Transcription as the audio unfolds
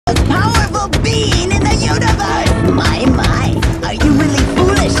most powerful being in the universe! My, are you really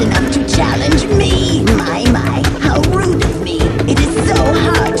foolish enough to challenge me? My, how rude of me! It is so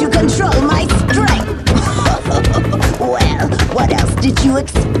hard to control my strength! Well, what else did you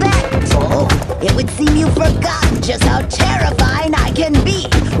expect? Oh, it would seem you've forgotten just how terrifying I can be!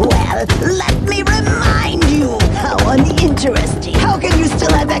 Well, let me remind you! How uninteresting! How can you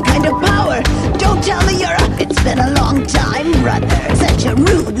still have that kind of power? Don't tell me you're a... It's been a long time, brother. Such a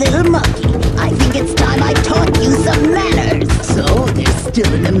rude little monkey. I think it's time I taught you some manners. So, there's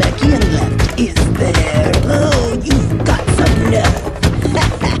still an Namekian left, is there? Oh, you've got some nerve.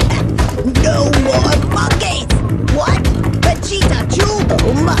 No more monkeys! What? Vegeta Chew?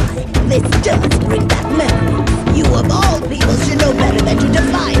 Oh my, this does bring back memories. You of all people should know better than to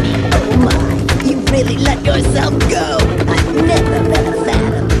defy me. Oh my, you really let yourself go. I've never been a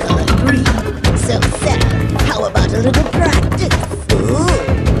fan of color green. So sad. How about a little practice?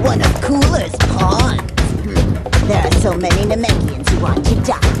 Ooh, one of Cooler's pawns. There are so many Namekians who want to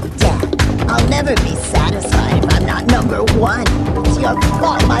die, Dad. I'll never be satisfied if I'm not number one. It's your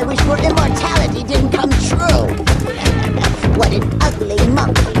fault my wish for immortality didn't come true. What an ugly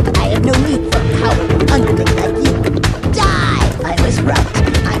monkey. I have no need for a cowardly underling like you. Die! I was right.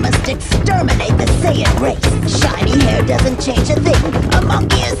 I must exterminate the Saiyan race. Shiny hair doesn't change a thing. A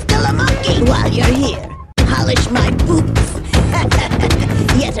monkey is still a monkey. While you're here, polish my boots.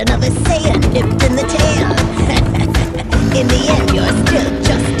 Yet another Saiyan nipped in the tail. In the end, you're still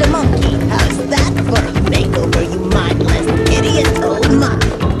just a monkey. How's that for a makeover, you mindless idiot? Oh my,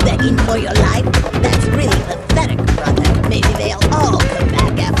 begging for your life? That's really pathetic, brother. Maybe they'll all come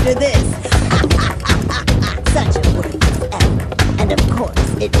back after this. Such a worthless effort. And of course,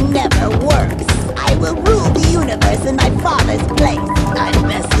 it never works. I will rule the universe in my father's place. I'd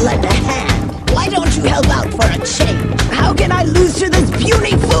best lend a hand. Why don't you help out for a change? How can I lose to this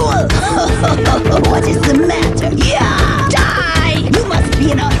puny fool? What is the matter? Yeah! Die! You must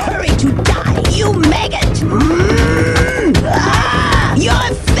be in a hurry to die, you maggot!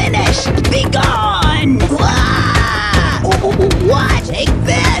 You're finished! Be gone! What? Take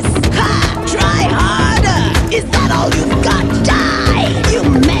this! Ha! Try harder! Is that all you've got? Die! You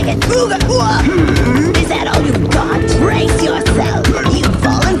maggot! Is that all you've got? Brace yourself! You've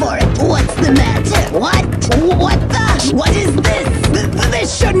fallen for it! What's the matter? What? What the? What is this?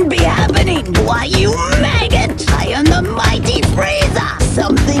 This shouldn't be happening! Why, you maggot! I am the mighty Frieza!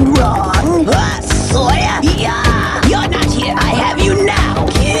 Something wrong? Soya? Yeah! You're not here! I have you now!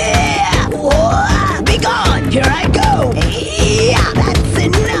 Yeah! Be gone! Here I go! Yeah! That's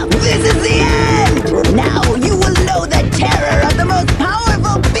enough! This is the end! Now you will know the terror of the most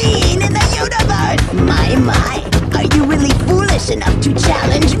powerful being in the universe! My, are you really foolish enough to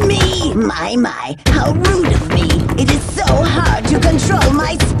challenge me? My, how rude of me! It is so hard to control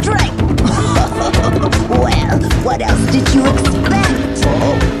my strength! Well, what else did you expect?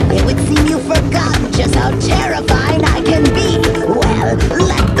 Oh, it would seem you've forgotten just how terrifying I can be! Well,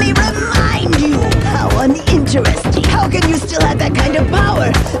 let me remind you! How uninteresting! How can you still have that kind of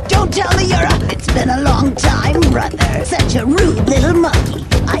power? Don't tell me you're a... It's been a long time, brother. Such a rude little monkey.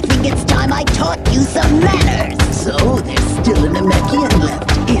 I think it's time I taught you some manners. So, there's still an Namekian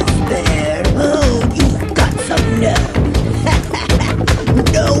left, is there? Oh, you've got some nerve.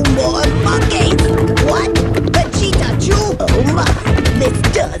 No more monkeys! What? Vegeta Chew? Oh my, this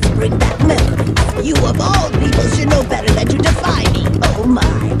does bring back memories. You of all people should know better than to defy me. Oh my,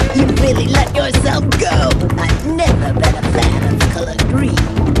 you really let yourself go. I've never been a fan of color green.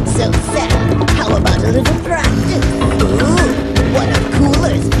 So sad. How about a little practice? Ooh, one of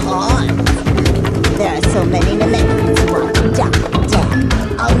Cooler's pawns. There are so many Namekians who want to die,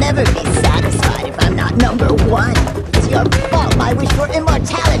 Dad. I'll never be satisfied if I'm not number one. It's your fault my wish for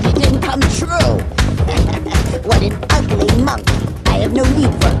immortality didn't come true. What an ugly monkey. I have no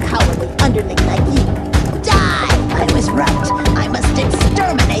need for a cowardly underling like you. Die! I was right. I must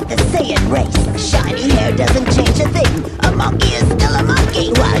exterminate the Saiyan race. Shiny hair doesn't change a thing. A monkey is still a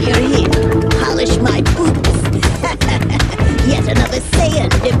monkey. While you're here, polish my boots. Yet another Saiyan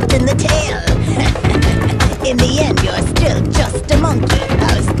dipped in the tail. In the end, you're still just a monkey.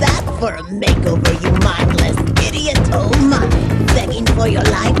 How's that for a makeover, you mindless idiot? Oh my, begging for your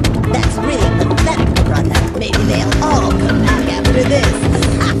life? That's really pathetic, brother. Maybe they'll all come back after this.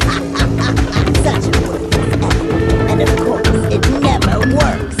 Such a worthless effort. And of course, it never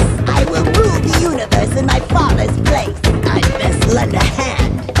works. I will rule the universe in my father's place. I'd best lend a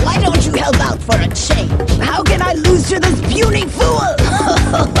hand. Why don't you help out for a change? How can I lose to this puny fool?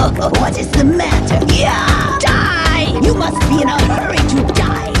 What is the matter? Yeah! Die! You must be in a hurry to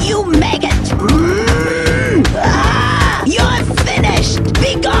die, you maggot! You're finished!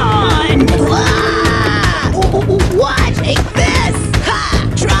 Be gone!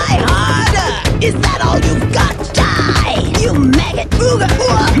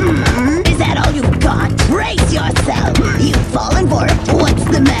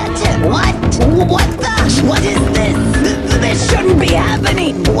 What the? What is this? This shouldn't be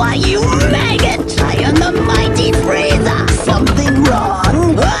happening. Why, you maggot! I am the mighty Frieza. Something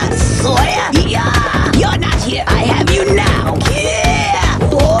wrong? Sawyer? Yeah! You're not here. I have you now. Yeah!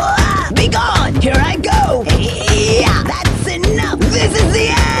 Be gone! Here I go! Yeah! That's enough! This is the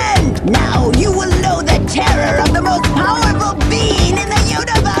end! Now you will know the terror of the most powerful being in the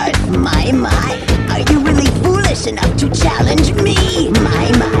universe! My, are you really foolish enough to challenge me?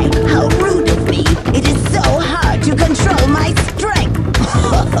 My, how rude of me! It is so hard to control my strength!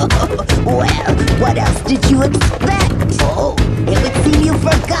 Well, what else did you expect? Oh, it would seem you've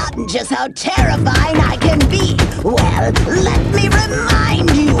forgotten just how terrifying I can be! Well, let me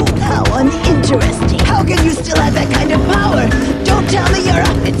remind you! How uninteresting! How can you still have that kind of power? Don't tell me you're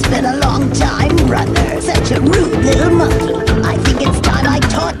up! It's been a long time, brother! Such a rude little monkey! I think it's time I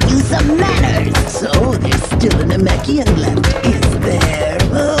taught you some manners! So, there's still an Namekian left, is there?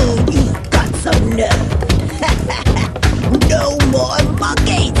 Oh, you've got some nerve! No more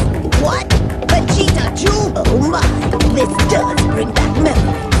monkeys! What? Vegeta too? Oh my, this does bring back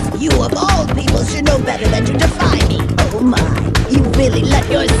memories. You of all people should know better than to defy me. Oh my, you really let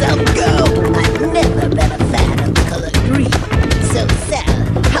yourself go. I've never been a fan of the color green. So Sal,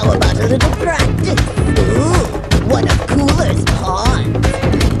 how about a little practice? Ooh, one of Cooler's pawns.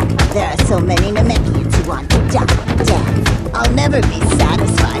 There are so many Namekians who want to dance. I'll never be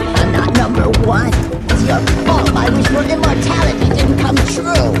satisfied if I'm not number one. It's your fault my wish for immortality didn't come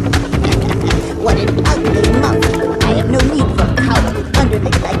true. What an ugly monkey. I have no need for a cowardly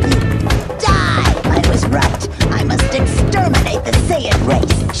underling like you. Die! I was right. I must exterminate the Saiyan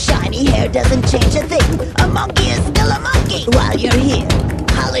race. Shiny hair doesn't change a thing. A monkey is still a monkey. While you're here,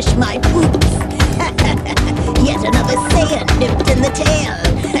 polish my boots. Yet another Saiyan nipped in the tail.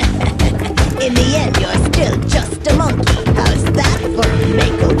 In the end, you're still just a monkey. How's that for a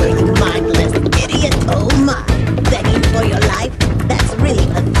makeover, you mindless idiot? Oh my, begging for your life? That's really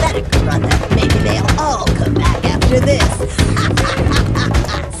pathetic, brother. Maybe they'll all come back after this.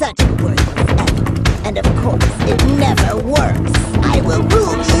 Such a worthless effort. And of course, it never works. I will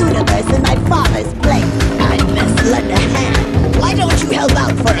rule the universe in my father's place. I best lend a hand. Why don't you help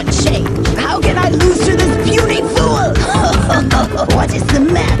out for a change? How can I lose to this puny fool? What is the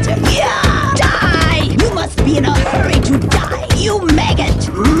matter?